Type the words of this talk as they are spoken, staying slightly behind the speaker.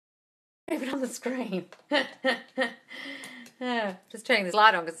Even on the screen. Just turning this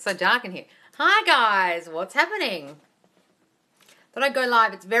light on because it's so dark in here. Hi guys, what's happening? Thought I'd go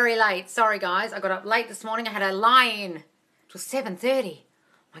live. It's very late. Sorry guys, I got up late this morning. I had a lie-in. It was 7:30.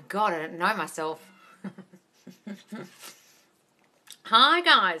 My God, I don't know myself. Hi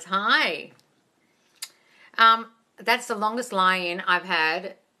guys, hi. That's the longest lie-in I've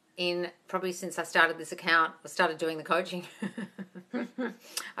had in probably since I started this account. I started doing the coaching.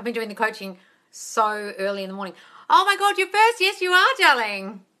 I've been doing the coaching so early in the morning. Oh my God, you're first. Yes, you are,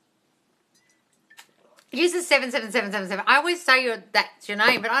 darling. User 77777. I always say that's your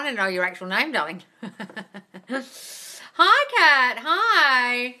name, but I don't know your actual name, darling. Hi, Kat.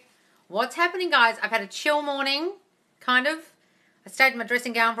 Hi. What's happening, guys? I've had a chill morning, kind of. I stayed in my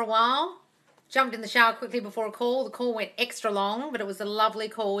dressing gown for a while. Jumped in the shower quickly before a call. The call went extra long, but it was a lovely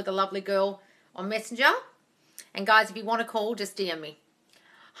call with a lovely girl on Messenger. And guys, if you want to call, just DM me.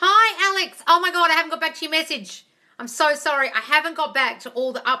 Hi, Alex. Oh my God, I haven't got back to your message. I'm so sorry. I haven't got back to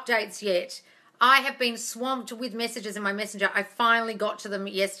all the updates yet. I have been swamped with messages in my Messenger. I finally got to them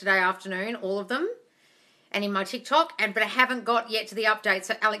yesterday afternoon, all of them, and in my TikTok, but I haven't got yet to the update.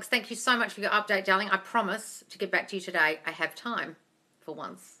 So, Alex, thank you so much for your update, darling. I promise to get back to you today. I have time for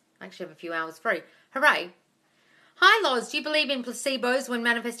once. I actually have a few hours free. Hooray. Hi, Loz. Do you believe in placebos when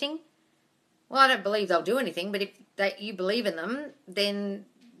manifesting? Well, I don't believe they'll do anything, but if you believe in them, then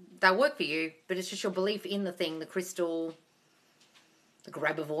they'll work for you. But it's just your belief in the thing, the crystal, the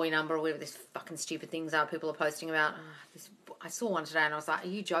Grabavoy number, or whatever these fucking stupid things are people are posting about. I saw one today and I was like, are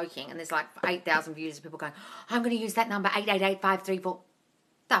you joking? And there's like 8,000 views of people going, I'm going to use that number, 888-534.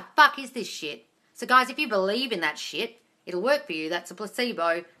 The fuck is this shit? So guys, if you believe in that shit, it'll work for you. That's a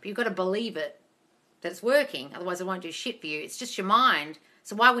placebo, but you've got to believe it, that it's working. Otherwise it won't do shit for you. It's just your mind.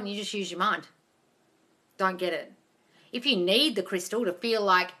 So why wouldn't you just use your mind? Don't get it. If you need the crystal to feel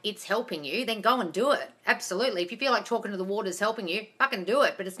like it's helping you, then go and do it. Absolutely. If you feel like talking to the water is helping you, fucking do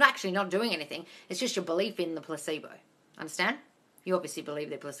it. But it's actually not doing anything. It's just your belief in the placebo. Understand? You obviously believe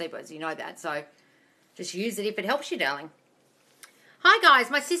they're placebos. You know that. So just use it if it helps you, darling. Hi, guys.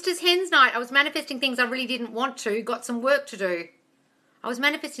 My sister's hen's night. I was manifesting things I really didn't want to. Got some work to do. I was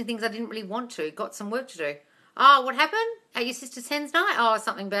manifesting things I didn't really want to. Got some work to do. Oh, what happened at your sister's hen's night? Oh,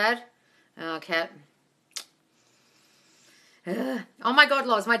 something bad. Oh, Kat. Oh my God,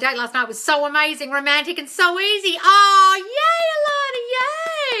 Loz, my date last night was so amazing, romantic and so easy. Oh,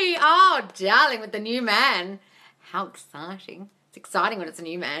 yay, Alana, yay. Oh, darling, with the new man. How exciting. It's exciting when it's a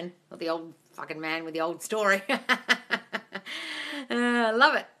new man, not the old fucking man with the old story.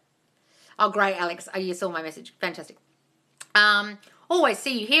 Love it. Oh, great, Alex. Oh, you saw my message. Fantastic. Always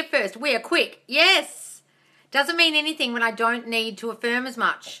see you here first. We are quick. Yes. Doesn't mean anything when I don't need to affirm as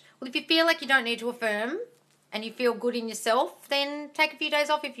much. Well, if you feel like you don't need to affirm, and you feel good in yourself, then take a few days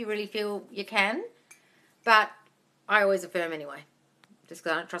off if you really feel you can. But I always affirm anyway, just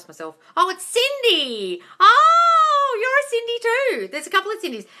because I don't trust myself. Oh, it's Cindy. Oh, you're a Cindy too. There's a couple of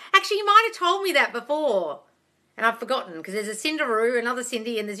Cindys. Actually, you might have told me that before, and I've forgotten, because there's a Cinderoo, another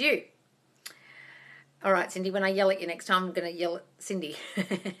Cindy, and there's you. All right, Cindy, when I yell at you next time, I'm going to yell at Cindy.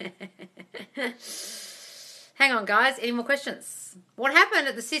 Hang on, guys. Any more questions? What happened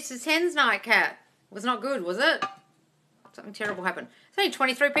at the Sisters' Hens night, Kat? Was not good, was it? Something terrible happened. There's only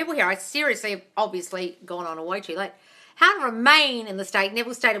 23 people here. I seriously have obviously gone on way too late. How to remain in the state.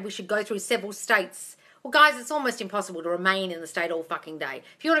 Neville stated we should go through several states. Well, guys, it's almost impossible to remain in the state all fucking day.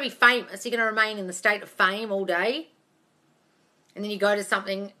 If you want to be famous, you're going to remain in the state of fame all day. And then you go to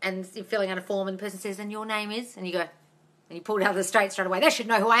something and you're filling out a form and the person says, and your name is? And you go, and you pull it out of the state straight away. They should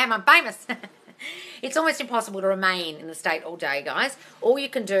know who I am. I'm famous. It's almost impossible to remain in the state all day, guys. All you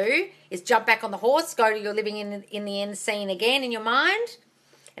can do is jump back on the horse, go to your living in the end scene again in your mind,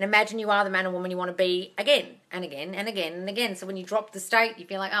 and imagine you are the man or woman you want to be again and again and again and again. So when you drop the state, you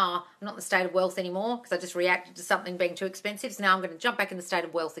feel like, oh, I'm not in the state of wealth anymore because I just reacted to something being too expensive. So now I'm going to jump back in the state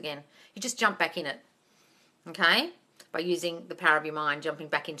of wealth again. You just jump back in it, okay? By using the power of your mind, jumping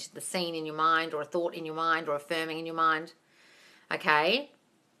back into the scene in your mind or a thought in your mind or affirming in your mind, okay?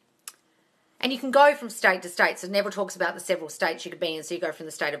 And you can go from state to state. So Neville talks about the several states you could be in. So you go from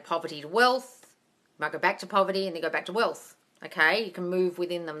the state of poverty to wealth. You might go back to poverty and then go back to wealth. Okay? You can move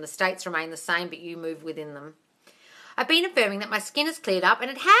within them. The states remain the same, but you move within them. I've been affirming that my skin has cleared up, and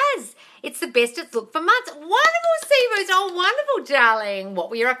it has. It's the best it's looked for months. Wonderful, Seaboos. Oh, wonderful, darling.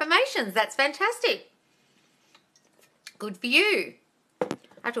 What were your affirmations? That's fantastic. Good for you. I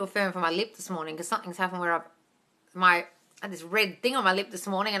have to affirm for my lip this morning because something's happened where I had this red thing on my lip this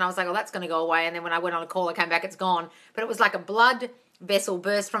morning, and I was like, oh, that's going to go away. And then when I went on a call, I came back, it's gone. But it was like a blood vessel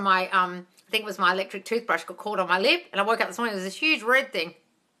burst from my, I think it was my electric toothbrush got caught on my lip. And I woke up this morning, there was this huge red thing.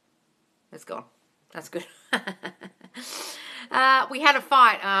 It's gone. That's good. We had a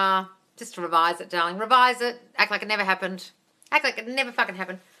fight. Just to revise it, darling. Revise it. Act like it never happened. Act like it never fucking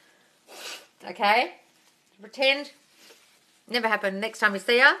happened. Okay? Pretend. Never happened. Next time we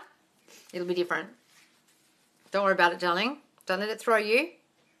see her, it'll be different. Don't worry about it, darling. Don't let it throw you.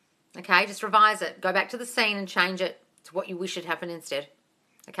 Okay? Just revise it. Go back to the scene and change it to what you wish had happened instead.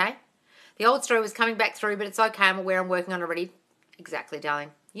 Okay? The old story was coming back through, but it's okay. I'm aware I'm working on it already. Exactly,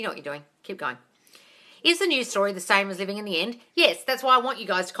 darling. You know what you're doing. Keep going. Is the new story the same as living in the end? Yes, that's why I want you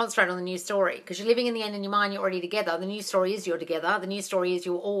guys to concentrate on the new story, because you're living in the end in your mind, you're already together. The new story is you're together. The new story is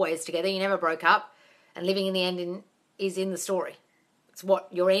you're always together. You never broke up. And living in the end is in the story. It's what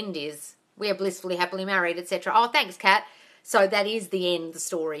your end is. We are blissfully, happily married, etc. Oh, thanks, Kat. So that is the end, the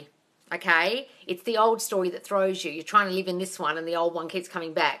story. Okay? It's the old story that throws you. You're trying to live in this one and the old one keeps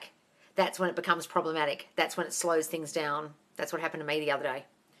coming back. That's when it becomes problematic. That's when it slows things down. That's what happened to me the other day.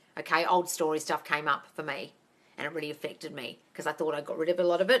 Okay, old story stuff came up for me and it really affected me because I thought I got rid of a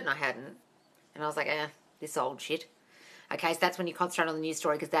lot of it and I hadn't. And I was like, this old shit. Okay, so that's when you concentrate on the new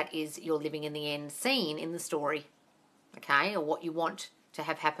story because that is your living in the end scene in the story. Okay, or what you want to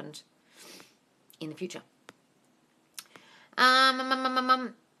have happened in the future.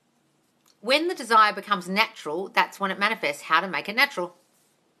 When the desire becomes natural, that's when it manifests. How to make it natural?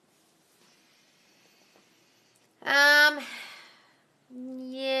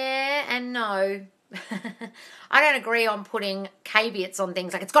 Yeah and no. I don't agree on putting caveats on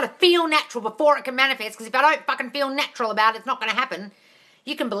things like it's got to feel natural before it can manifest, because if I don't fucking feel natural about it, it's not going to happen.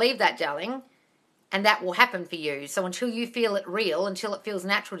 You can believe that, darling, and that will happen for you. So until you feel it real, until it feels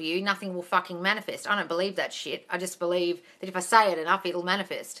natural to you, nothing will fucking manifest. I don't believe that shit. I just believe that if I say it enough, it'll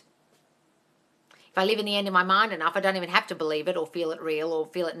manifest. If I live in the end in my mind enough, I don't even have to believe it or feel it real or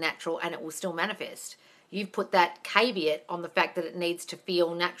feel it natural, and it will still manifest. You've put that caveat on the fact that it needs to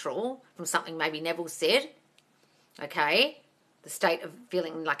feel natural from something maybe Neville said. Okay? The state of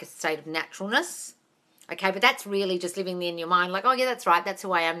feeling like a state of naturalness. Okay, but that's really just living in your mind like, oh yeah, that's right, that's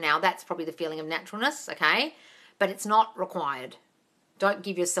who I am now. That's probably the feeling of naturalness, okay? But it's not required. Don't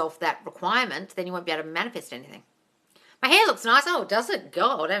give yourself that requirement, then you won't be able to manifest anything. My hair looks nice. Oh, does it?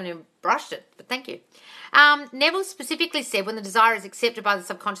 God, I haven't even brushed it, but thank you. Neville specifically said when the desire is accepted by the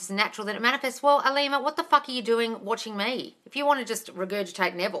subconscious and natural, then it manifests. Well, Alima, what the fuck are you doing watching me? If you want to just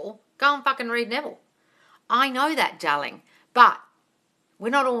regurgitate Neville, go and fucking read Neville. I know that, darling, but we're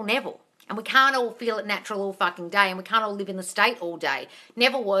not all Neville. And we can't all feel it natural all fucking day, and we can't all live in the state all day.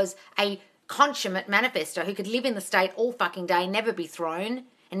 Neville was a consummate manifester who could live in the state all fucking day, never be thrown,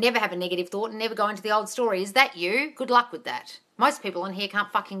 and never have a negative thought and never go into the old story. Is that you? Good luck with that. Most people on here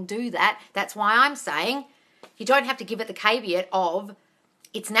can't fucking do that. That's why I'm saying you don't have to give it the caveat of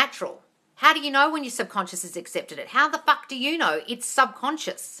it's natural. How do you know when your subconscious has accepted it? How the fuck do you know? It's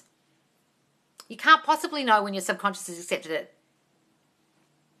subconscious. You can't possibly know when your subconscious has accepted it.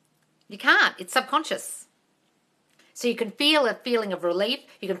 You can't. It's subconscious. So you can feel a feeling of relief.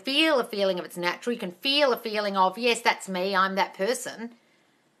 You can feel a feeling of it's natural. You can feel a feeling of, yes, that's me. I'm that person.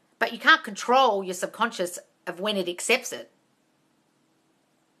 But you can't control your subconscious of when it accepts it.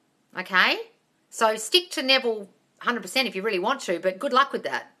 Okay? So stick to Neville 100% if you really want to, but good luck with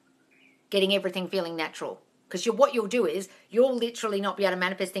that. Getting everything feeling natural. Because what you'll do is you'll literally not be able to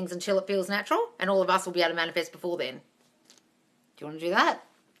manifest things until it feels natural, and all of us will be able to manifest before then. Do you want to do that?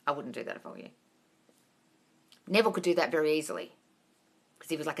 I wouldn't do that if I were you. Neville could do that very easily because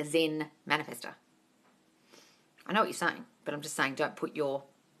he was like a Zen manifester. I know what you're saying, but I'm just saying don't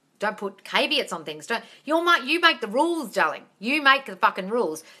put caveats on things. You make the rules, darling. You make the fucking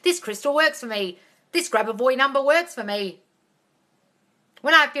rules. This crystal works for me. This grab a boy number works for me.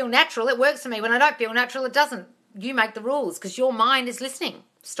 When I feel natural, it works for me. When I don't feel natural, it doesn't. You make the rules because your mind is listening.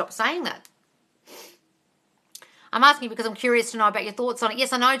 Stop saying that. I'm asking you because I'm curious to know about your thoughts on it.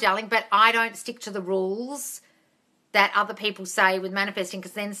 Yes, I know, darling, but I don't stick to the rules that other people say with manifesting,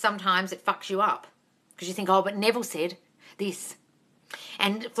 because then sometimes it fucks you up. Because you think, oh, but Neville said this.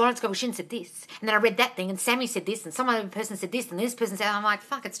 And Florence Scovel-Shin said this. And then I read that thing, and Sammy said this, and some other person said this, and this person said, I'm like,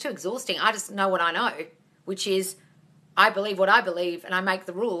 fuck, it's too exhausting. I just know what I know, which is I believe what I believe, and I make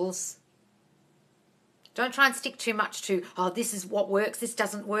the rules. Don't try and stick too much to, oh, this is what works, this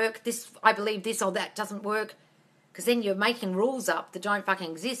doesn't work, this I believe this or that doesn't work. Because then you're making rules up that don't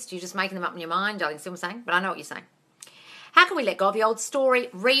fucking exist. You're just making them up in your mind, darling. See what I'm saying? But I know what you're saying. How can we let go of the old story?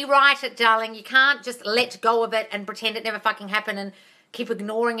 Rewrite it, darling. You can't just let go of it and pretend it never fucking happened and keep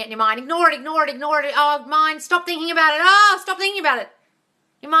ignoring it in your mind. Ignore it, ignore it, ignore it. Oh, mind, stop thinking about it. Oh, stop thinking about it.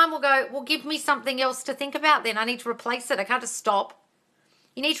 Your mind will go, well, give me something else to think about then. I need to replace it. I can't just stop.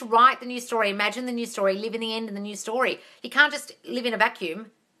 You need to write the new story, imagine the new story, live in the end in the new story. You can't just live in a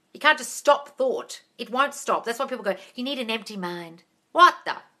vacuum. You can't just stop thought. It won't stop. That's why people go, you need an empty mind. What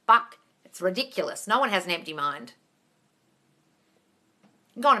the fuck? It's ridiculous. No one has an empty mind.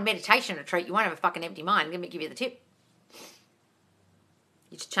 You can go on a meditation retreat, you won't have a fucking empty mind. Let me give you the tip.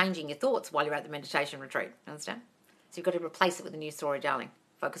 You're just changing your thoughts while you're at the meditation retreat. Understand? So you've got to replace it with a new story, darling.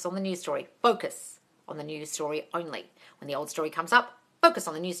 Focus on the new story. Focus on the new story only. When the old story comes up, focus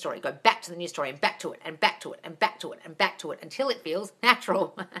on the new story. Go back to the new story and back to it and back to it and back to it and back to it until it feels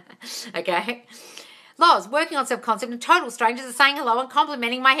natural. Okay? Loz, working on self-concept and total strangers are saying hello and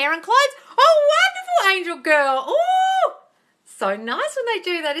complimenting my hair and clothes. Oh, wonderful, angel girl. Ooh! So nice when they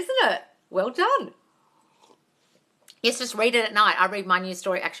do that, isn't it? Well done. Yes, just read it at night. I read my new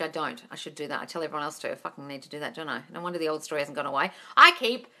story. Actually, I don't. I should do that. I tell everyone else to. I fucking need to do that, don't I? No wonder the old story hasn't gone away. I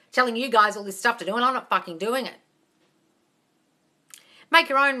keep telling you guys all this stuff to do, and I'm not fucking doing it. Make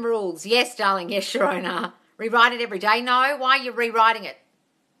your own rules. Yes, darling. Yes, Sharona. Rewrite it every day. No, why are you rewriting it?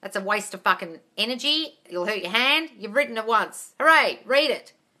 That's a waste of fucking energy. It'll hurt your hand. You've written it once. Hooray, read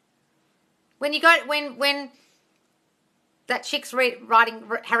it. When that chick's writing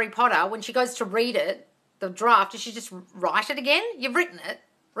Harry Potter, when she goes to read it, the draft, does she just write it again? You've written it.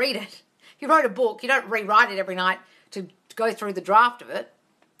 Read it. You wrote a book. You don't rewrite it every night to go through the draft of it.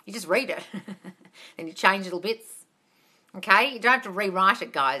 You just read it. And you change little bits. Okay? You don't have to rewrite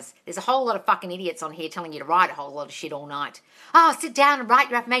it, guys. There's a whole lot of fucking idiots on here telling you to write a whole lot of shit all night. Oh, sit down and write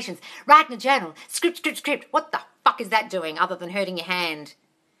your affirmations. Write in a journal. Script. What the fuck is that doing other than hurting your hand?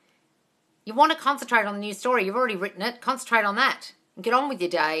 You want to concentrate on the new story. You've already written it. Concentrate on that. And get on with your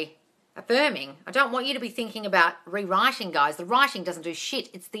day. Affirming. I don't want you to be thinking about rewriting, guys. The writing doesn't do shit.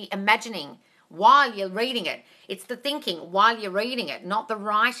 It's the imagining while you're reading it. It's the thinking while you're reading it, not the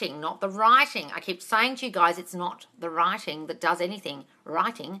writing, not the writing. I keep saying to you guys, it's not the writing that does anything.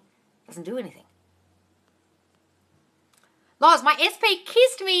 Writing doesn't do anything. Loz, my SP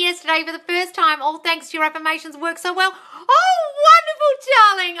kissed me yesterday for the first time. All thanks to your affirmations work so well. Oh, wonderful,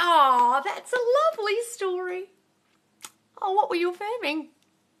 darling. Oh, that's a lovely story. Oh, what were you affirming?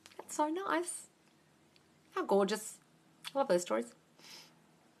 That's so nice. How gorgeous. I love those stories.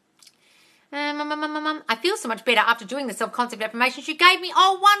 I feel so much better after doing the self-concept affirmations you gave me.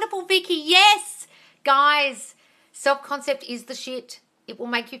 Oh, wonderful, Vicky. Yes. Guys, self-concept is the shit. It will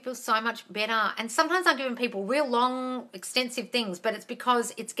make you feel so much better. And sometimes I'm giving people real long, extensive things, but it's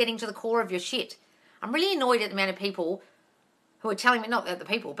because it's getting to the core of your shit. I'm really annoyed at the amount of people who are telling me, not the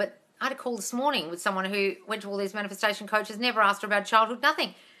people, but I had a call this morning with someone who went to all these manifestation coaches, never asked her about childhood,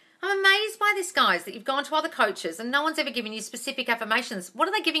 nothing. I'm amazed by this, guys, that you've gone to other coaches and no one's ever given you specific affirmations. What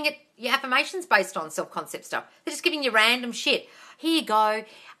are they giving it your affirmations based on? Self-concept stuff. They're just giving you random shit. Here you go.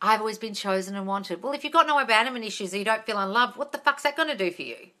 I've always been chosen and wanted. Well, if you've got no abandonment issues or you don't feel unloved, what the fuck's that going to do for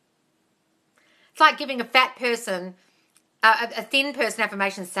you? It's like giving a fat person, a thin person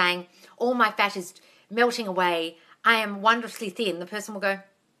affirmation saying, all my fat is melting away. I am wondrously thin. The person will go,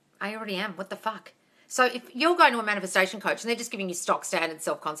 I already am. What the fuck? So if you're going to a manifestation coach and they're just giving you stock standard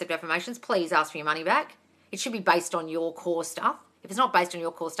self-concept affirmations, please ask for your money back. It should be based on your core stuff. If it's not based on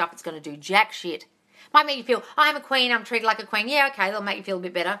your core stuff, it's going to do jack shit. Might make you feel, I'm a queen, I'm treated like a queen. Yeah, okay, that'll make you feel a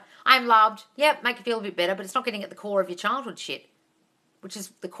bit better. I'm loved. Yeah, make you feel a bit better, but it's not getting at the core of your childhood shit, which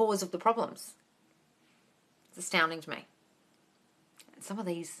is the cause of the problems. It's astounding to me. And some of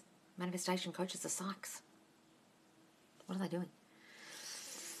these manifestation coaches are psychs. What are they doing?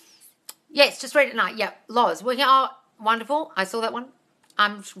 Yes, just read it at night. Yeah, Loz. Working. Oh, wonderful. I saw that one.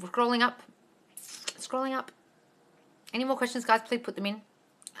 I'm scrolling up. Any more questions, guys? Please put them in.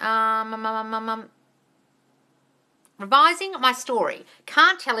 Revising my story.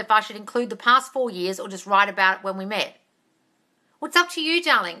 Can't tell if I should include the past 4 years or just write about it when we met. Well, it's up to you,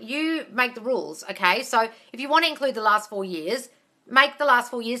 darling. You make the rules, okay? So if you want to include the last 4 years, make the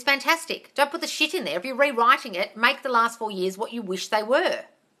last 4 years fantastic. Don't put the shit in there. If you're rewriting it, make the last 4 years what you wish they were.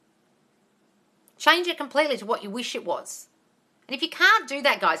 Change it completely to what you wish it was. And if you can't do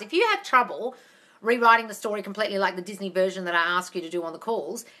that, guys, if you have trouble rewriting the story completely like the Disney version that I ask you to do on the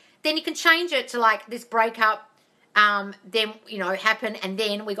calls, then you can change it to like this breakup, then, happened, and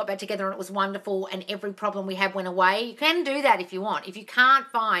then we got back together and it was wonderful and every problem we had went away. You can do that if you want. If you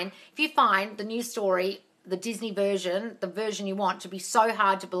find the new story, the Disney version, the version you want to be so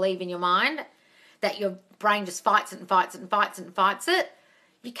hard to believe in your mind that your brain just fights it,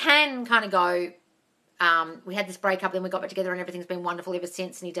 you can kind of go, we had this breakup, then we got back together and everything's been wonderful ever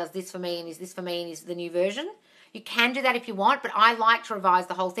since and he does this for me and he's this for me and he's the new version. You can do that if you want, but I like to revise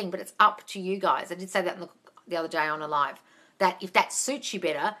the whole thing, but it's up to you guys. I did say that the other day on a live, that if that suits you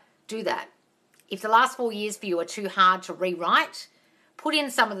better, do that. If the last 4 years for you are too hard to rewrite, put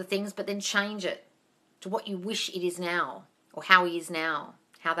in some of the things, but then change it to what you wish it is now or how he is now.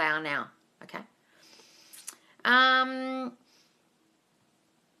 how they are now. Okay.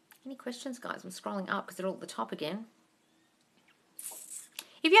 Any questions, guys? I'm scrolling up because they're all at the top again.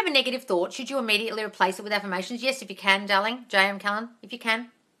 If you have a negative thought, should you immediately replace it with affirmations? Yes, if you can, darling. J.M. Callan, if you can.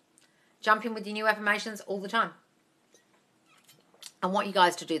 Jump in with your new affirmations all the time. I want you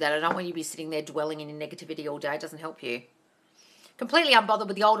guys to do that. I don't want you to be sitting there dwelling in your negativity all day. It doesn't help you. Completely unbothered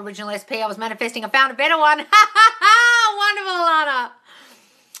with the old original SP. I was manifesting. I found a better one. Wonderful, Alana.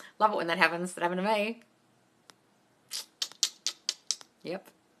 Love it when that happens. That happened to me. Yep.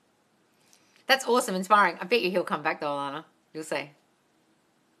 That's awesome, inspiring. I bet you he'll come back though, Alana. You'll see.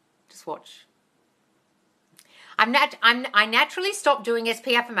 Just watch. I naturally stopped doing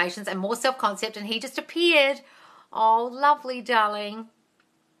SP affirmations and more self-concept, and he just appeared. Oh, lovely, darling.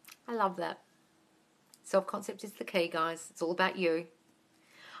 I love that. Self-concept is the key, guys. It's all about you.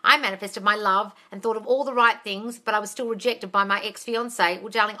 I manifested my love and thought of all the right things, but I was still rejected by my ex-fiance. Well,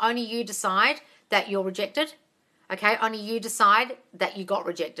 darling, only you decide that you're rejected. Okay? Only you decide that you got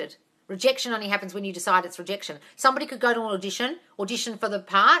rejected. Rejection only happens when you decide it's rejection. Somebody could go to an audition for the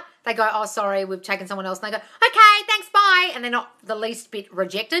part. They go, oh, sorry, we've taken someone else. And they go, okay, thanks, bye. And they're not the least bit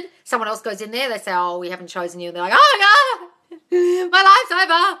rejected. Someone else goes in there. They say, oh, we haven't chosen you. And they're like, oh, God, my life's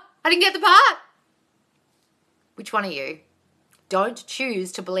over. I didn't get the part. Which one are you? Don't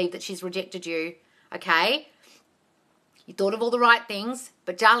choose to believe that she's rejected you, okay? You thought of all the right things,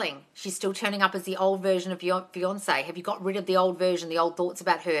 but darling, she's still turning up as the old version of your fiance. Have you got rid of the old version, the old thoughts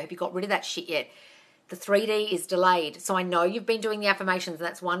about her? Have you got rid of that shit yet? The 3D is delayed. So I know you've been doing the affirmations, and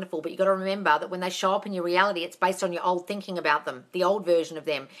that's wonderful, but you got to remember that when they show up in your reality, it's based on your old thinking about them, the old version of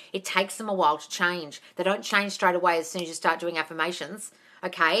them. It takes them a while to change. They don't change straight away as soon as you start doing affirmations,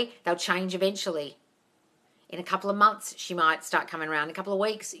 okay? They'll change eventually. In a couple of months, she might start coming around. In a couple of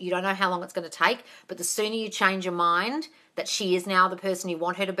weeks, you don't know how long it's going to take, but the sooner you change your mind that she is now the person you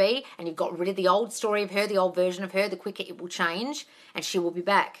want her to be, and you've got rid of the old story of her, the old version of her, the quicker it will change, and she will be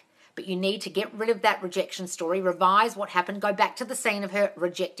back. But you need to get rid of that rejection story, revise what happened, go back to the scene of her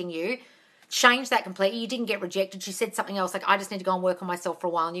rejecting you, change that completely. You didn't get rejected. She said something else like, I just need to go and work on myself for a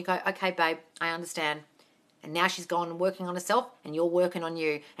while. And you go, okay, babe, I understand. And now she's gone and working on herself, and you're working on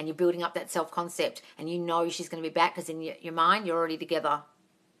you, and you're building up that self-concept, and you know she's going to be back because in your mind, you're already together.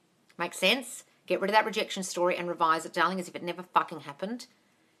 Make sense? Get rid of that rejection story and revise it, darling, as if it never fucking happened,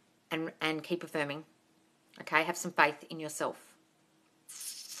 and keep affirming. Okay? Have some faith in yourself.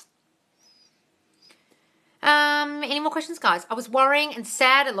 Any more questions, guys? I was worrying and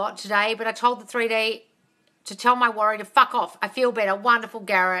sad a lot today, but I told the 3D to tell my worry to fuck off. I feel better. Wonderful,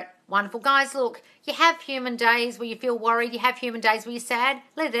 Garrett. Wonderful. Guys, look, you have human days where you feel worried. You have human days where you're sad.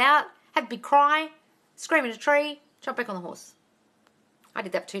 Let it out. Have a big cry. Scream at a tree. Jump back on the horse. I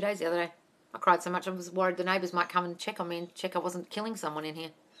did that for 2 days the other day. I cried so much I was worried the neighbours might come and check on me and check I wasn't killing someone in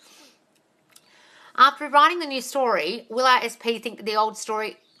here. After writing the new story, will our SP think of the old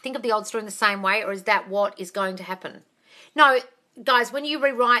story in the same way, or is that what is going to happen? No, guys, when you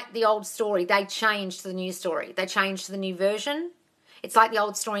rewrite the old story, they change to the new story. They change to the new version. It's like the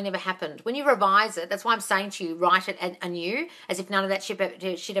old story never happened. When you revise it, that's why I'm saying to you, write it anew, as if none of that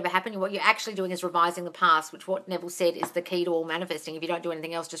shit ever happened. What you're actually doing is revising the past, which what Neville said is the key to all manifesting. If you don't do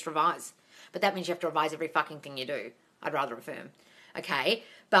anything else, just revise. But that means you have to revise every fucking thing you do. I'd rather affirm. Okay?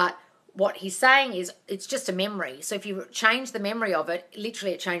 But what he's saying is it's just a memory. So if you change the memory of it,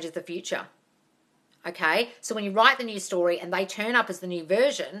 literally it changes the future. Okay? So when you write the new story and they turn up as the new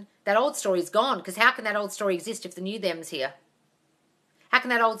version, that old story is gone. Because how can that old story exist if the new them's here? How can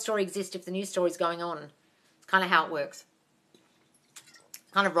that old story exist if the new story's going on? It's kind of how it works.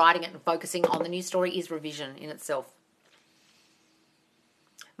 Kind of writing it and focusing on the new story is revision in itself.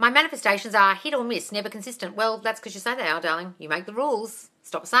 My manifestations are hit or miss, never consistent. Well, that's because you say they are, darling. You make the rules.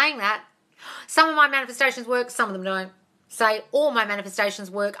 Stop saying that. Some of my manifestations work, some of them don't. Say, all my manifestations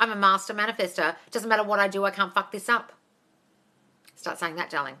work. I'm a master manifester. Doesn't matter what I do, I can't fuck this up. Start saying that,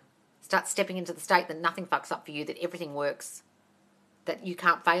 darling. Start stepping into the state that nothing fucks up for you, that everything works. That you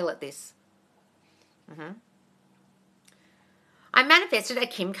can't fail at this. I manifested a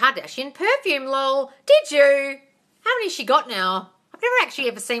Kim Kardashian perfume, lol. Did you? How many has she got now? I've never actually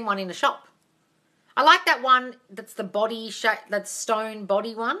ever seen one in a shop. I like that one that's the body shape, that stone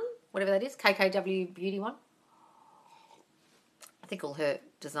body one, whatever that is, KKW Beauty one. I think all her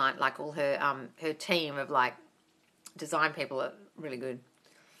design, like all her her team of like design people are really good.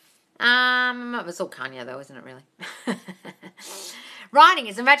 It's all Kanye though, isn't it really? Writing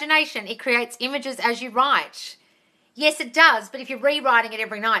is imagination. It creates images as you write. Yes, it does, but if you're rewriting it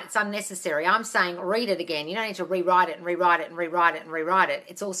every night, it's unnecessary. I'm saying read it again. You don't need to rewrite it and rewrite it and rewrite it and rewrite it.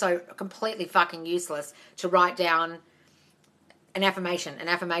 It's also completely fucking useless to write down an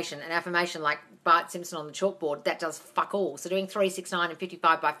affirmation like Bart Simpson on the chalkboard, that does fuck all. So doing 3, 6, 9 and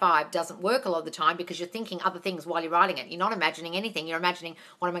 55 by 5 doesn't work a lot of the time because you're thinking other things while you're writing it. You're not imagining anything. You're imagining,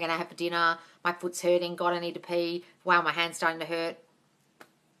 what am I going to have for dinner? My foot's hurting. God, I need to pee. Wow, my hand's starting to hurt.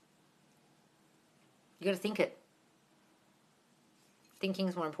 You got to think it.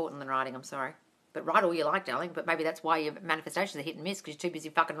 Thinking's more important than writing, I'm sorry. But write all you like, darling. But maybe that's why your manifestations are hit and miss, because you're too busy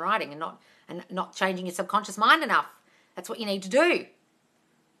fucking writing and not changing your subconscious mind enough. That's what you need to do.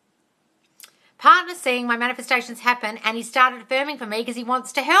 Partner seeing my manifestations happen and he started affirming for me because he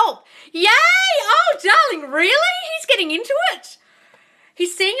wants to help. Yay! Oh, darling, really? He's getting into it.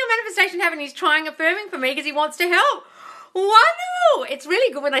 He's seeing your manifestation happen. He's trying affirming for me because he wants to help. Wonderful. It's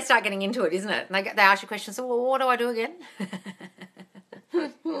really good when they start getting into it, isn't it? And they ask you questions. So, well, what do I do again?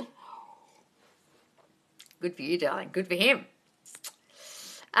 Good for you, darling. Good for him.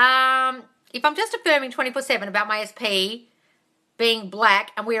 If I'm just affirming 24/7 about my SP being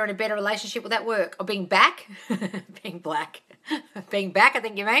black and we're in a better relationship, will that work? Or being back? Being black. Being back, I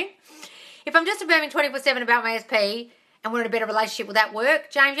think you mean. If I'm just affirming 24/7 about my SP and we're in a better relationship, will that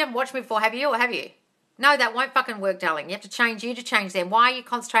work? James, you haven't watched me before, have you? Or have you? No, that won't fucking work, darling. You have to change you to change them. Why are you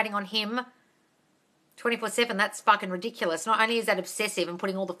concentrating on him 24/7? That's fucking ridiculous. Not only is that obsessive and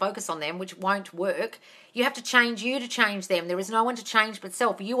putting all the focus on them, which won't work, you have to change you to change them. There is no one to change but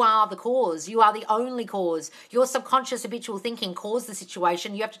self. You are the cause. You are the only cause. Your subconscious habitual thinking caused the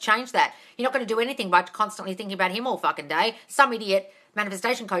situation. You have to change that. You're not going to do anything by constantly thinking about him all fucking day. Some idiot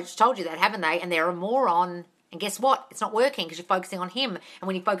manifestation coach told you that, haven't they? And they're a moron. And guess what? It's not working because you're focusing on him. And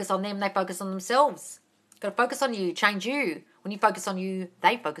when you focus on them, they focus on themselves. Got to focus on you, change you. When you focus on you,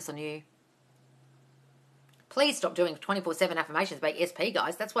 they focus on you. Please stop doing 24/7 affirmations about SP,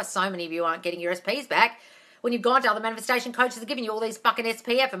 guys. That's why so many of you aren't getting your SPs back. When you've gone to other manifestation coaches and giving you all these fucking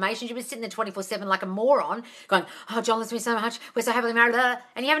SP affirmations, you've been sitting there 24/7 like a moron going, oh, John loves me so much, we're so happily married,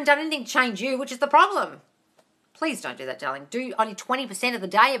 and you haven't done anything to change you, which is the problem. Please don't do that, darling. Do only 20% of the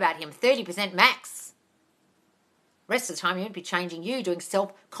day about him, 30% max. Rest of the time, you won't be changing you, doing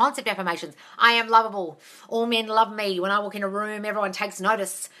self-concept affirmations. I am lovable. All men love me. When I walk in a room, everyone takes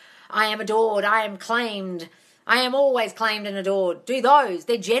notice. I am adored. I am claimed. I am always claimed and adored. Do those.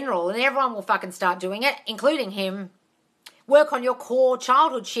 They're general, and everyone will fucking start doing it, including him. Work on your core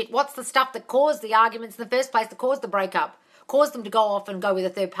childhood shit. What's the stuff that caused the arguments in the first place, that caused the breakup? Caused them to go off and go with a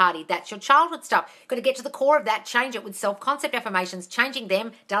third party. That's your childhood stuff. You've got to get to the core of that, change it with self-concept affirmations. Changing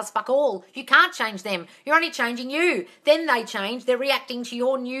them does fuck all. You can't change them. You're only changing you. Then they change. They're reacting to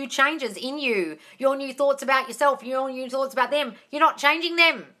your new changes in you. Your new thoughts about yourself. Your new thoughts about them. You're not changing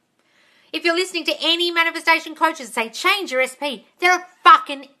them. If you're listening to any manifestation coaches say, change your SP, they're a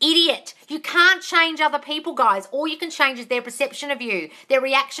fucking idiot. You can't change other people, guys. All you can change is their perception of you, their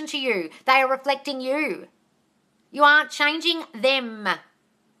reaction to you. They are reflecting you. You aren't changing them.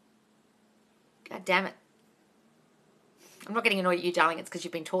 God damn it. I'm not getting annoyed at you, darling. It's because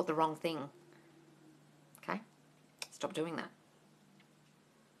you've been taught the wrong thing. Okay? Stop doing that.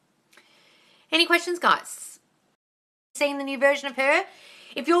 Any questions, guys? Seeing the new version of her?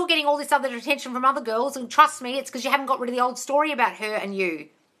 If you're getting all this other attention from other girls, and trust me, it's because you haven't got rid of the old story about her and you. You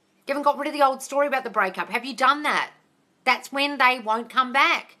haven't got rid of the old story about the breakup. Have you done that? That's when they won't come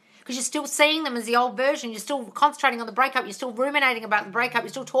back. Because you're still seeing them as the old version. You're still concentrating on the breakup. You're still ruminating about the breakup. You're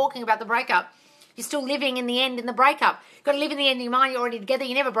still talking about the breakup. You're still living in the end in the breakup. You've got to live in the end in your mind. You're already together.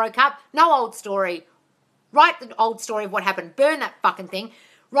 You never broke up. No old story. Write the old story of what happened. Burn that fucking thing.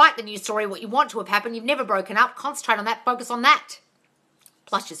 Write the new story of what you want to have happened. You've never broken up. Concentrate on that. Focus on that.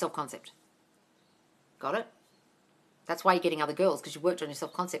 Plus your self-concept. Got it? That's why you're getting other girls, because you worked on your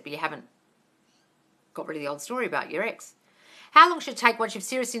self-concept, but you haven't got rid of the old story about your ex. How long should it take once you've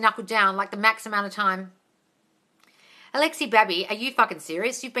seriously knuckled down, like the max amount of time? Alexi Babby, are you fucking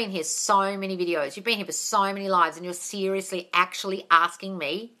serious? You've been here so many videos. You've been here for so many lives, and you're seriously actually asking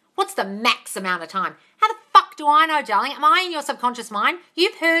me, what's the max amount of time? How the fuck do I know, darling? Am I in your subconscious mind?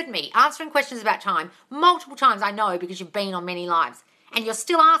 You've heard me answering questions about time multiple times, I know, because you've been on many lives. And you're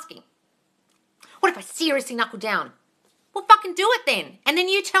still asking, what if I seriously knuckle down? Well, fucking do it then. And then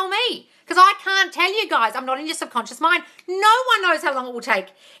you tell me. Because I can't tell you guys. I'm not in your subconscious mind. No one knows how long it will take.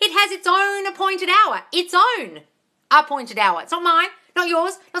 It has its own appointed hour. Its own appointed hour. It's not mine, not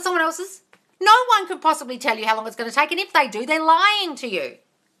yours, not someone else's. No one could possibly tell you how long it's going to take. And if they do, they're lying to you.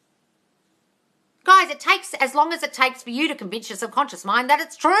 Guys, it takes as long as it takes for you to convince your subconscious mind that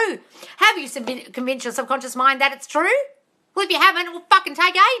it's true. Have you convinced your subconscious mind that it's true? Well, if you haven't, it will fucking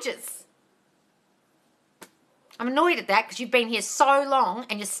take ages. I'm annoyed at that because you've been here so long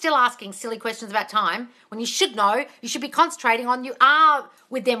and you're still asking silly questions about time when you should know. You should be concentrating on you are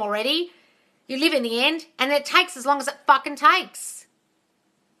with them already. You live in the end, and it takes as long as it fucking takes.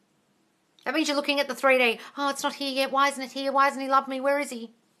 That means you're looking at the 3D. Oh, it's not here yet. Why isn't it here? Why hasn't he loved me? Where is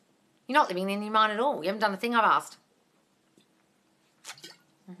he? You're not living in your mind at all. You haven't done a thing I've asked.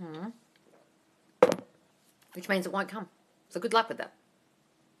 Which means it won't come. So good luck with that.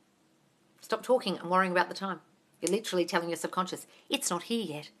 Stop talking and worrying about the time. You're literally telling your subconscious, it's not here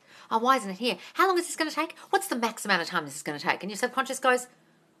yet. Oh, why isn't it here? How long is this going to take? What's the max amount of time this is going to take? And your subconscious goes,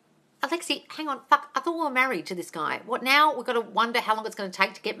 Alexi, hang on, fuck, I thought we were married to this guy. What now? We've got to wonder how long it's going to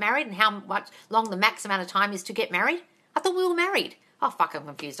take to get married and how much long the max amount of time is to get married? I thought we were married. Oh, fuck, I'm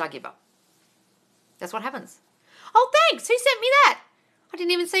confused. I give up. That's what happens. Oh, thanks. Who sent me that? I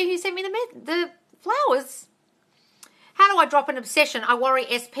didn't even see who sent me the flowers. How do I drop an obsession? I worry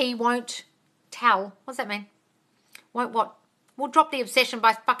SP won't tell. What does that mean? Won't what? We'll drop the obsession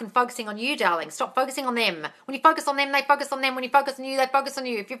by fucking focusing on you, darling. Stop focusing on them. When you focus on them, they focus on them. When you focus on you, they focus on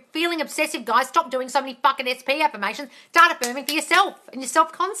you. If you're feeling obsessive, guys, stop doing so many fucking SP affirmations. Start affirming for yourself and your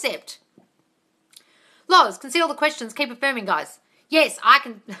self-concept. Loz, can see all the questions. Keep affirming, guys. Yes, I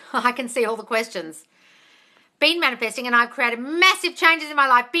can see all the questions. Been manifesting and I've created massive changes in my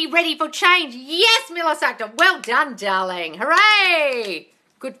life. Be ready for change. Yes, Millisactor. Well done, darling. Hooray.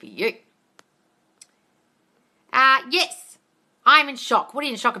 Good for you. Yes, I'm in shock. What are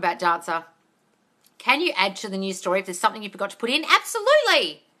you in shock about, Dancer? Can you add to the news story if there's something you forgot to put in?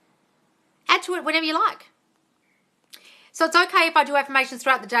 Absolutely. Add to it whenever you like. So it's okay if I do affirmations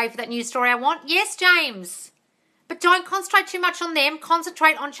throughout the day for that news story I want? Yes, James. But don't concentrate too much on them.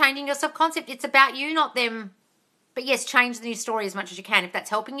 Concentrate on changing your self-concept. It's about you, not them. But yes, change the news story as much as you can. If that's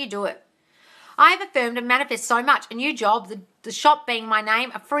helping you, do it. I have affirmed and manifest so much. A new job, the shop being my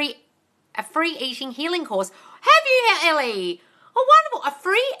name, a free eating healing course. Have you, Ellie? Oh, wonderful. A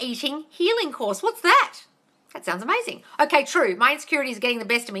free eating healing course. What's that? That sounds amazing. Okay, true. My insecurity is getting the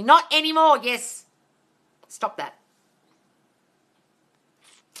best of me. Not anymore. Yes. Stop that.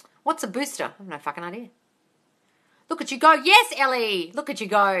 What's a booster? I have no fucking idea. Look at you go. Yes, Ellie. Look at you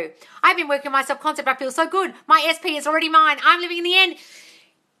go. I've been working on my self-concept. I feel so good. My SP is already mine. I'm living in the end.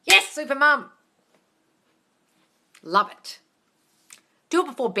 Yes, super mum. Love it. Do it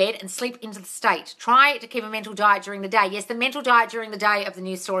before bed and sleep into the state. Try to keep a mental diet during the day. Yes, the mental diet during the day of the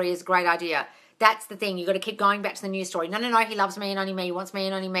news story is a great idea. That's the thing. You've got to keep going back to the news story. No, he loves me and only me. He wants me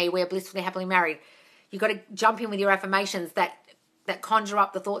and only me. We're blissfully, happily married. You've got to jump in with your affirmations that conjure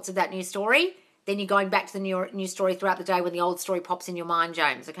up the thoughts of that news story. Then you're going back to the new story throughout the day when the old story pops in your mind,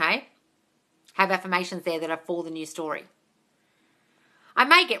 James, okay? Have affirmations there that are for the new story. I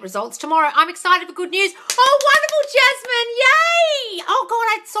may get results tomorrow. I'm excited for good news. Oh, wonderful, Jasmine. Yay. Oh, God,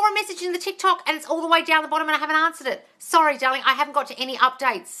 I saw a message in the TikTok and it's all the way down the bottom and I haven't answered it. Sorry, darling. I haven't got to any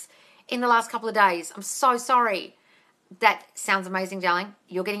updates in the last couple of days. I'm so sorry. That sounds amazing, darling.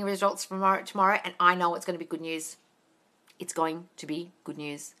 You're getting results tomorrow and I know it's going to be good news. It's going to be good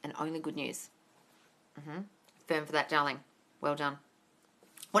news and only good news. Firm for that, darling. Well done.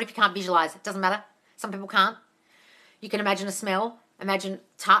 What if you can't visualize? It doesn't matter. Some people can't. You can imagine a smell, imagine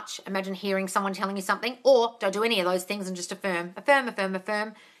touch, imagine hearing someone telling you something, or don't do any of those things and just affirm. Affirm, affirm,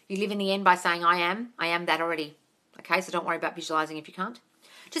 affirm. You live in the end by saying, I am that already. Okay, so don't worry about visualizing if you can't.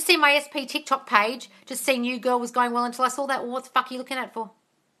 Just see my SP TikTok page. Just see New Girl was going well until I saw that. Well, what the fuck are you looking at it for?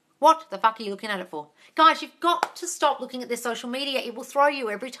 What the fuck are you looking at it for? Guys, you've got to stop looking at their social media. It will throw you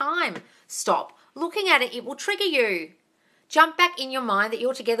every time. Stop looking at it. It will trigger you. Jump back in your mind that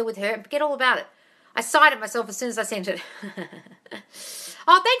you're together with her and forget all about it. I sighed at myself as soon as I sent it.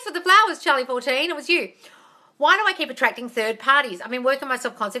 Oh, thanks for the flowers, Charlie14. It was you. Why do I keep attracting third parties? I've been working on my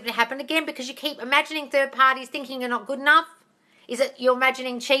self-concept and it happened again because you keep imagining third parties thinking you're not good enough. Is it you're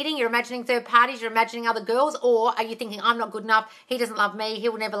imagining cheating, you're imagining third parties, you're imagining other girls, or are you thinking I'm not good enough, he doesn't love me, he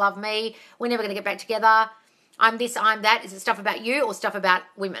will never love me, we're never going to get back together, I'm this, I'm that? Is it stuff about you or stuff about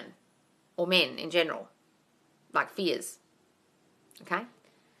women or men in general? Like fears. Okay?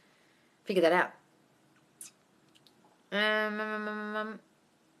 Figure that out.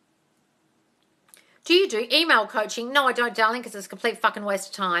 Do you do email coaching? No, I don't, darling, because it's a complete fucking waste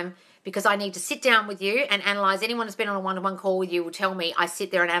of time. Because I need to sit down with you and analyse. Anyone who's been on a one-to-one call with you will tell me I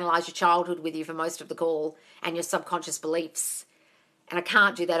sit there and analyse your childhood with you for most of the call and your subconscious beliefs. And I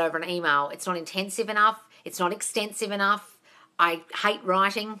can't do that over an email. It's not intensive enough. It's not extensive enough. I hate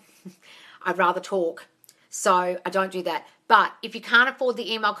writing. I'd rather talk. So I don't do that. But if you can't afford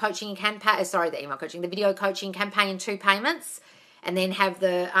the email coaching, you can pay, the video coaching, you can pay in 2 payments and then have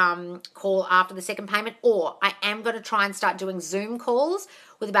the call after the second payment. Or I am going to try and start doing Zoom calls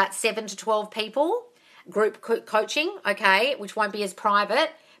with about 7 to 12 people, group coaching, okay, which won't be as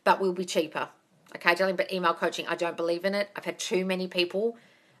private, but will be cheaper. Okay, darling, but email coaching, I don't believe in it. I've had too many people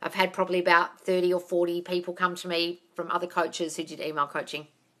I've had probably about 30 or 40 people come to me from other coaches who did email coaching.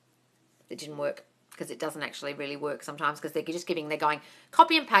 It didn't work because it doesn't actually really work sometimes because they're going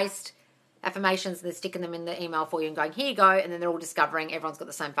copy and paste affirmations and they're sticking them in the email for you and going, here you go, and then they're all discovering everyone's got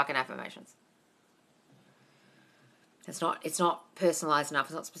the same fucking affirmations. It's not personalised enough.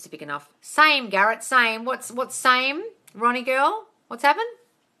 It's not specific enough. Same, Garrett, same. What's same, Ronnie girl? What's happened?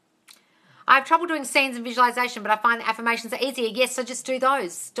 I have trouble doing scenes and visualisation, but I find the affirmations are easier. Yes, so just do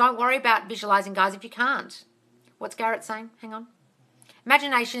those. Don't worry about visualising, guys, if you can't. What's Garrett saying? Hang on.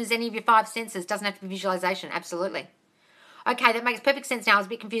 Imagination is any of your 5 senses. Doesn't have to be visualisation. Absolutely. Okay, that makes perfect sense now. I was a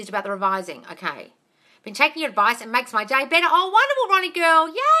bit confused about the revising. Okay. Been taking your advice and makes my day better. Oh, wonderful, Ronnie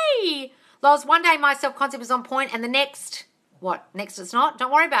girl. Yay! Loz, one day my self-concept is on point and the next, what? Next it's not?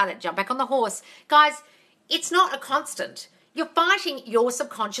 Don't worry about it. Jump back on the horse. Guys, it's not a constant. You're fighting your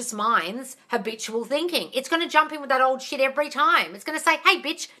subconscious mind's habitual thinking. It's going to jump in with that old shit every time. It's going to say, hey,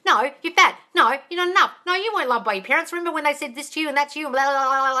 bitch, no, you're fat. No, you're not enough. No, you weren't loved by your parents. Remember when they said this to you and that to you? Blah, blah,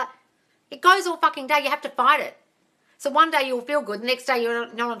 blah, blah. It goes all fucking day. You have to fight it. So one day you'll feel good. The next day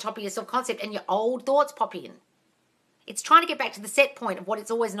you're not on top of your self-concept and your old thoughts pop in. It's trying to get back to the set point of what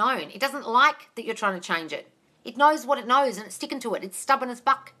it's always known. It doesn't like that you're trying to change it. It knows what it knows and it's sticking to it. It's stubborn as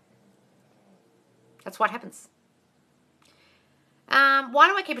fuck. That's what happens. Why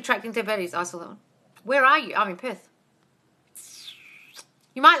do I keep attracting third parties? I saw that one. Where are you? I'm in Perth.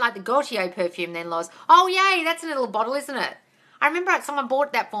 You might like the Gaultier perfume then, Loz. Oh, yay, that's in a little bottle, isn't it? I remember someone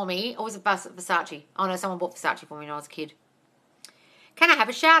bought that for me. Or was it Versace? Oh, no, someone bought Versace for me when I was a kid. Can I have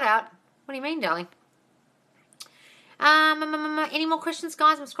a shout out? What do you mean, darling? Any more questions,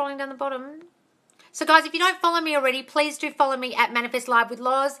 guys? I'm scrolling down the bottom. So, guys, if you don't follow me already, please do follow me at Manifest Live with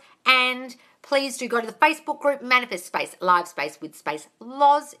Loz. And please do go to the Facebook group, Manifest Space, Live Space with Space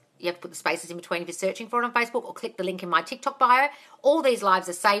Loz. You have to put the spaces in between if you're searching for it on Facebook, or click the link in my TikTok bio. All these lives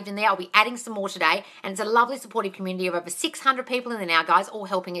are saved in there. I'll be adding some more today. And it's a lovely supportive community of over 600 people in there now, guys, all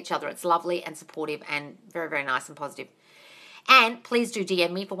helping each other. It's lovely and supportive and very, very nice and positive. And please do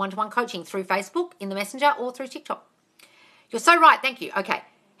DM me for one-to-one coaching through Facebook, in the Messenger, or through TikTok. You're so right. Thank you. Okay.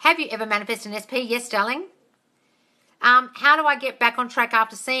 Have you ever manifested an SP? Yes, darling. How do I get back on track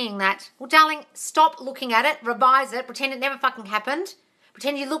after seeing that? Well, darling, stop looking at it, revise it, pretend it never fucking happened.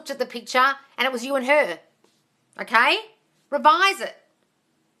 Pretend you looked at the picture and it was you and her. Okay? Revise it.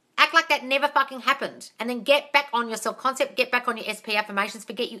 Act like that never fucking happened. And then get back on your self-concept, get back on your SP affirmations,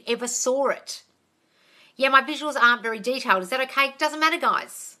 forget you ever saw it. Yeah, my visuals aren't very detailed. Is that okay? Doesn't matter,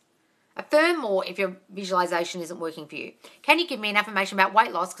 guys. Affirm more if your visualization isn't working for you. Can you give me an affirmation about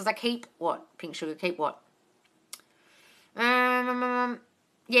weight loss? Because I keep, what? Pink sugar, keep what?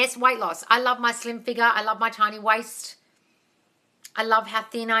 Yes, weight loss. I love my slim figure. I love my tiny waist. I love how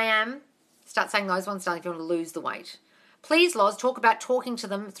thin I am. Start saying those ones, darling, if you want to lose the weight. Please, Loz, talk about talking to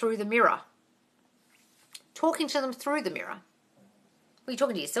them through the mirror. Talking to them through the mirror. Well, you're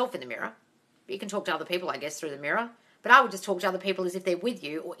talking to yourself in the mirror. But you can talk to other people, I guess, through the mirror. But I would just talk to other people as if they're with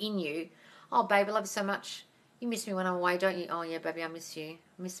you or in you. Oh, babe, I love you so much. You miss me when I'm away, don't you? Oh, yeah, baby, I miss you.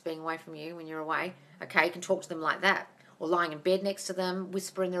 I miss being away from you when you're away. Okay, you can talk to them like that. Or lying in bed next to them,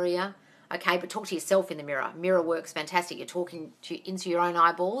 whisper in their ear. Okay, but talk to yourself in the mirror. Mirror works fantastic. You're talking into your own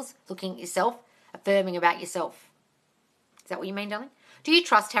eyeballs, looking at yourself, affirming about yourself. Is that what you mean, darling? Do you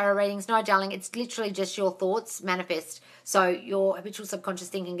trust tarot readings? No, darling. It's literally just your thoughts manifest. So your habitual subconscious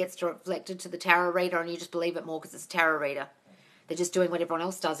thinking gets reflected to the tarot reader and you just believe it more because it's a tarot reader. They're just doing what everyone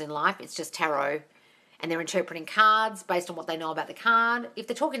else does in life. It's just tarot. And they're interpreting cards based on what they know about the card. If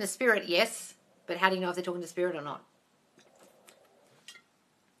they're talking to spirit, yes. But how do you know if they're talking to spirit or not?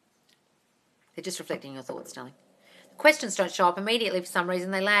 They're just reflecting your thoughts, darling. The questions don't show up immediately for some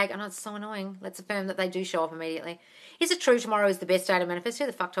reason. They lag. I know, it's so annoying. Let's affirm that they do show up immediately. Is it true tomorrow is the best day to manifest? Who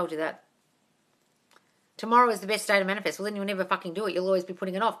the fuck told you that? Tomorrow is the best day to manifest. Well, then you'll never fucking do it. You'll always be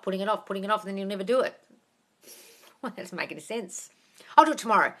putting it off, and then you'll never do it. Well, that doesn't make any sense. I'll do it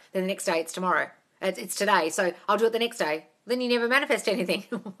tomorrow. Then the next day it's tomorrow. It's today, so I'll do it the next day. Then you never manifest anything.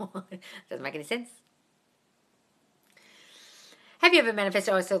 Doesn't make any sense. Have you ever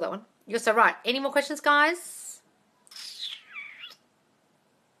manifested? Oh, I saw that one. You're so right. Any more questions, guys?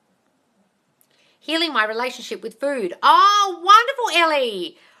 Healing my relationship with food. Oh, wonderful,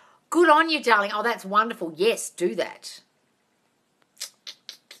 Ellie. Good on you, darling. Oh, that's wonderful. Yes, do that.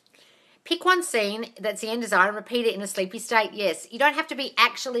 Pick one scene that's the end desire and repeat it in a sleepy state. Yes, you don't have to be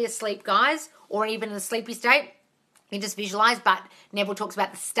actually asleep, guys, or even in a sleepy state. You can just visualize, but Neville talks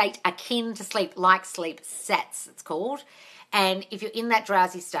about the state akin to sleep, like sleep, SATS it's called. And if you're in that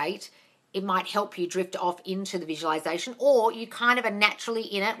drowsy state, it might help you drift off into the visualization, or you kind of are naturally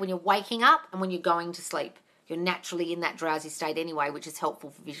in it when you're waking up and when you're going to sleep. You're naturally in that drowsy state anyway, which is helpful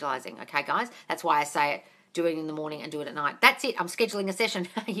for visualizing. Okay, guys? That's why I say it. Do it in the morning and do it at night. That's it. I'm scheduling a session.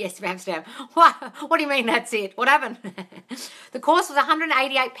 Yes, Amsterdam. What do you mean that's it? What happened? The course was £188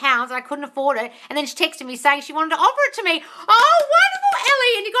 and I couldn't afford it. And then she texted me saying she wanted to offer it to me. Oh, wonderful,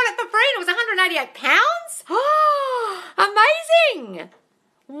 Ellie. And you got it for free and it was £188? Oh, amazing.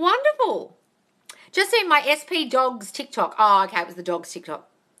 Wonderful. Just seen my SP Dogs TikTok. Oh, okay. It was the dogs TikTok.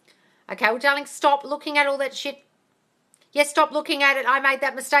 Okay, well, darling, stop looking at all that shit. Yes, stop looking at it. I made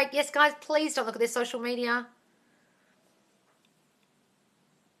that mistake. Yes, guys, please don't look at their social media.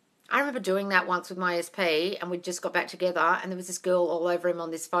 I remember doing that once with my SP and we just got back together and there was this girl all over him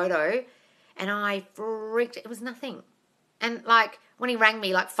on this photo and I freaked. It was nothing. And like when he rang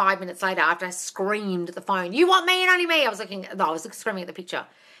me like 5 minutes later after I screamed at the phone, you want me and only me. I was screaming at the picture.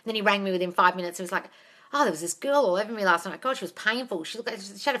 And then he rang me within 5 minutes. It was like, oh, there was this girl all over me last night. God, she was painful. She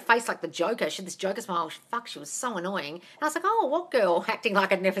had a face like the Joker. She had this Joker smile. Fuck, she was so annoying. And I was like, oh, what girl? Acting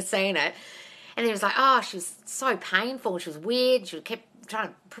like I'd never seen it. And he was like, oh, she was so painful. She was weird. She kept trying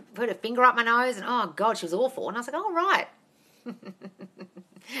to put her finger up my nose. And, oh, God, she was awful. And I was like, oh, right.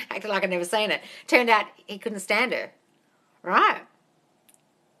 Acting like I'd never seen it. Turned out he couldn't stand her. Right.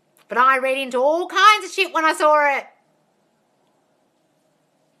 But I read into all kinds of shit when I saw it.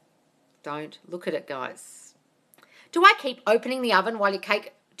 Don't look at it, guys. Do I keep opening the oven while your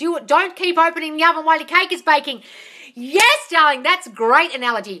cake... Don't keep opening the oven while your cake is baking. Yes, darling, that's a great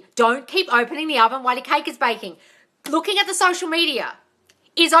analogy. Don't keep opening the oven while your cake is baking. Looking at the social media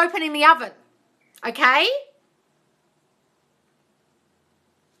is opening the oven. Okay?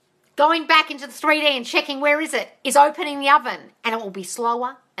 Going back into the 3D and checking where is it is opening the oven. And it will be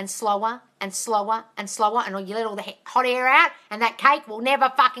slower and slower and slower and slower, and you let all the hot air out and that cake will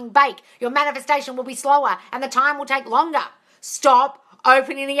never fucking bake. Your manifestation will be slower and the time will take longer. Stop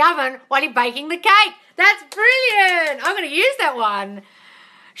opening the oven while you're baking the cake. That's brilliant. I'm going to use that one.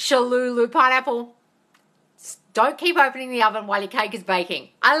 Shalulu pineapple. Don't keep opening the oven while your cake is baking.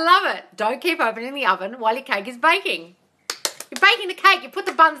 I love it. Don't keep opening the oven while your cake is baking. You're baking the cake. You put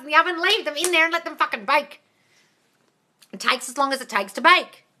the buns in the oven, leave them in there and let them fucking bake. It takes as long as it takes to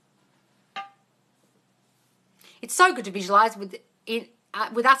bake. It's so good to visualise with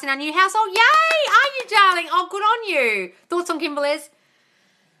us in our new house. Oh, yay! Are you, darling? Oh, good on you. Thoughts on Kimberly's?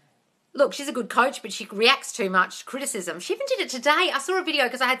 Look, she's a good coach, but she reacts too much to criticism. She even did it today. I saw a video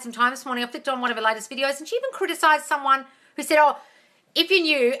because I had some time this morning. I flicked on one of her latest videos and she even criticised someone who said, oh, if you're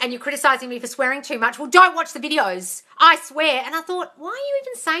new and you're criticising me for swearing too much, well, don't watch the videos. I swear. And I thought, why are you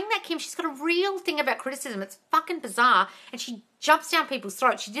even saying that, Kim? She's got a real thing about criticism. It's fucking bizarre. And she jumps down people's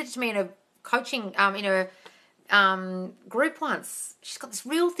throats. She did it to me in a coaching, in a group once. She's got this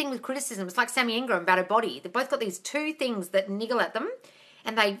real thing with criticism. It's like Sammy Ingram about her body. They've both got these two things that niggle at them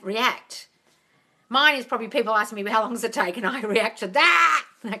and they react. Mine is probably people asking me how long does it take and I react to that,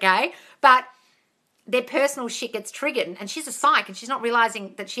 okay? But their personal shit gets triggered and she's a psych and she's not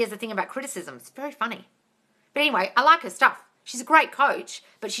realising that she has a thing about criticism. It's very funny. But anyway, I like her stuff. She's a great coach,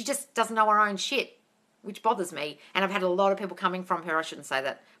 but she just doesn't know her own shit, which bothers me. And I've had a lot of people coming from her. I shouldn't say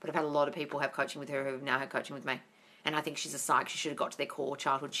that, but I've had a lot of people have coaching with her who have now had coaching with me. And I think she's a psych. She should have got to their core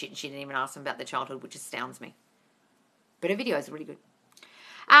childhood shit and she didn't even ask them about their childhood, which astounds me. But her videos are really good.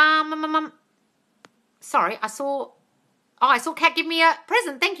 Sorry, I saw Kat give me a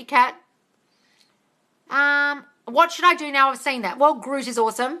present. Thank you, Kat. What should I do now I've seen that? Well, Groot is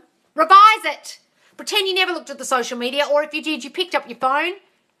awesome. Revise it. Pretend you never looked at the social media, or if you did, you picked up your phone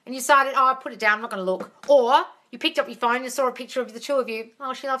and you decided, oh, I put it down, I'm not going to look. Or you picked up your phone and saw a picture of the two of you.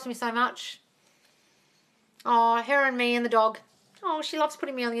 Oh, she loves me so much. Oh, her and me and the dog. Oh, she loves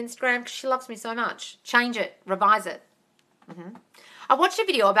putting me on the Instagram because she loves me so much. Change it. Revise it. I watched a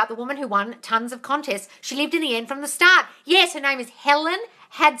video about the woman who won tons of contests. She lived in the end from the start. Yes, her name is Helen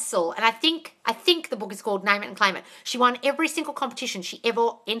Hadsell, and I think the book is called Name It and Claim It. She won every single competition she ever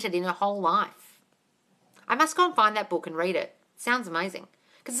entered in her whole life. I must go and find that book and read it. Sounds amazing.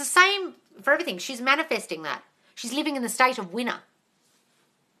 Because it's the same for everything. She's manifesting that. She's living in the state of winner.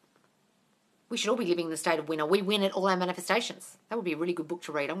 We should all be living in the state of winner. We win at all our manifestations. That would be a really good book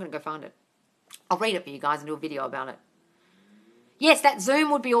to read. I'm going to go find it. I'll read it for you guys and do a video about it. Yes, that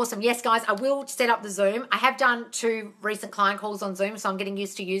Zoom would be awesome. Yes, guys, I will set up the Zoom. I have done 2 recent client calls on Zoom, so I'm getting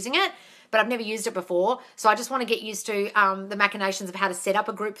used to using it, but I've never used it before. So I just want to get used to the machinations of how to set up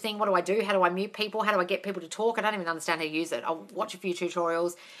a group thing. What do I do? How do I mute people? How do I get people to talk? I don't even understand how to use it. I'll watch a few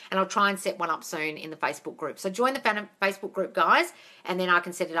tutorials, and I'll try and set one up soon in the Facebook group. So join the Facebook group, guys, and then I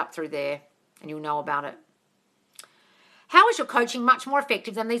can set it up through there, and you'll know about it. How is your coaching much more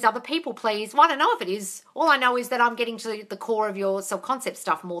effective than these other people, please? Well, I don't know if it is. All I know is that I'm getting to the core of your self-concept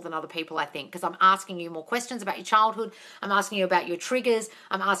stuff more than other people, I think, because I'm asking you more questions about your childhood. I'm asking you about your triggers.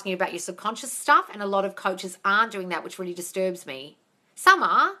 I'm asking you about your subconscious stuff, and a lot of coaches aren't doing that, which really disturbs me. Some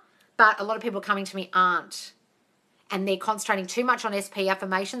are, but a lot of people coming to me aren't. And they're concentrating too much on SP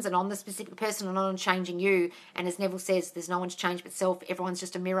affirmations and on the specific person and not on changing you. And as Neville says, there's no one to change but self. Everyone's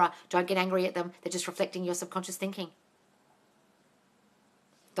just a mirror. Don't get angry at them. They're just reflecting your subconscious thinking.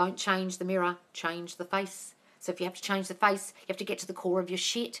 Don't change the mirror, change the face. So if you have to change the face, you have to get to the core of your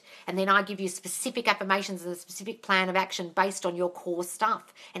shit. And then I give you specific affirmations and a specific plan of action based on your core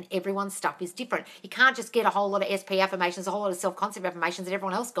stuff. And everyone's stuff is different. You can't just get a whole lot of SP affirmations, a whole lot of self-concept affirmations that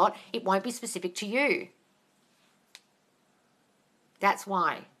everyone else got. It won't be specific to you. That's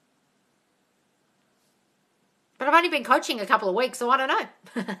why. But I've only been coaching a couple of weeks, so I don't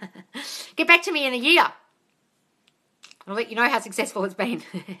know. Get back to me in a year. I'll let you know how successful it's been.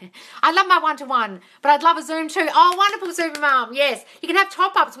 I love my one-to-one, but I'd love a Zoom too. Oh, wonderful, Zoom Mum. Yes. You can have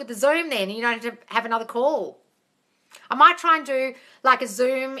top-ups with the Zoom then, and you don't have to have another call. I might try and do like a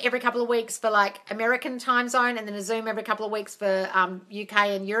Zoom every couple of weeks for like American time zone, and then a Zoom every couple of weeks for UK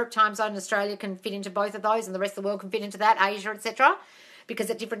and Europe time zone. Australia can fit into both of those, and the rest of the world can fit into that, Asia, etc.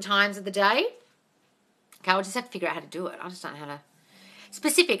 Because at different times of the day. Okay, I'll just have to figure out how to do it. I just don't know how to.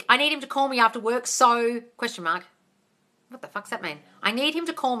 Specific. I need him to call me after work, so... Question mark. What the fuck's that mean? I need him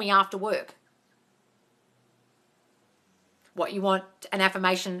to call me after work. What, you want an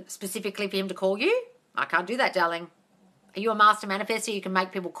affirmation specifically for him to call you? I can't do that, darling. Are you a master manifestor? You can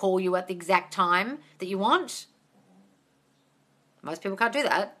make people call you at the exact time that you want? Most people can't do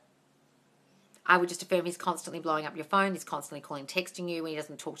that. I would just affirm he's constantly blowing up your phone. He's constantly calling, texting you. When he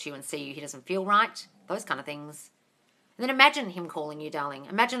doesn't talk to you and see you, he doesn't feel right. Those kind of things. And then imagine him calling you, darling.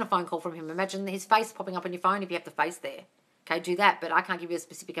 Imagine a phone call from him. Imagine his face popping up on your phone if you have the face there. Okay, do that, but I can't give you a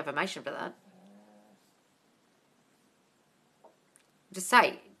specific affirmation for that. Just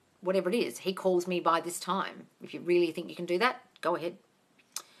say, whatever it is, he calls me by this time. If you really think you can do that, go ahead.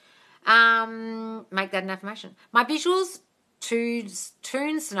 Make that an affirmation. My visuals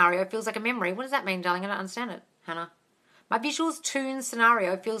tune scenario feels like a memory. What does that mean, darling? I don't understand it, Hannah. My visuals tune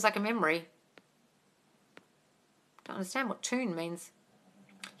scenario feels like a memory. Don't understand what tune means.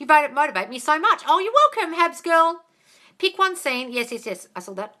 You motivate me so much. Oh, you're welcome, Habs girl. Pick one scene. Yes. I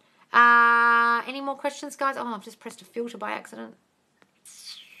saw that. Any more questions, guys? Oh, I've just pressed a filter by accident.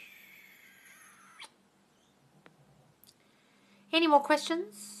 Any more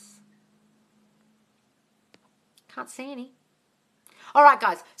questions? Can't see any. All right,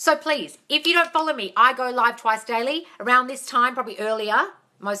 guys. So please, if you don't follow me, I go live twice daily around this time, probably earlier,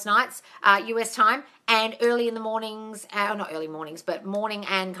 most nights, US time, and early in the mornings, not early mornings, but morning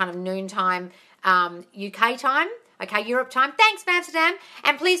and kind of noon time, UK time. Okay, Europe time. Thanks, Amsterdam.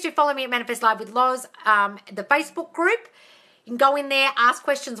 And please do follow me at Manifest Live with Loz, the Facebook group. You can go in there, ask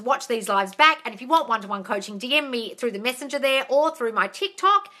questions, watch these lives back. And if you want one-to-one coaching, DM me through the messenger there or through my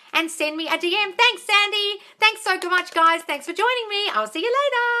TikTok and send me a DM. Thanks, Sandy. Thanks so much, guys. Thanks for joining me. I'll see you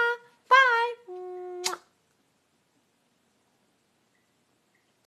later.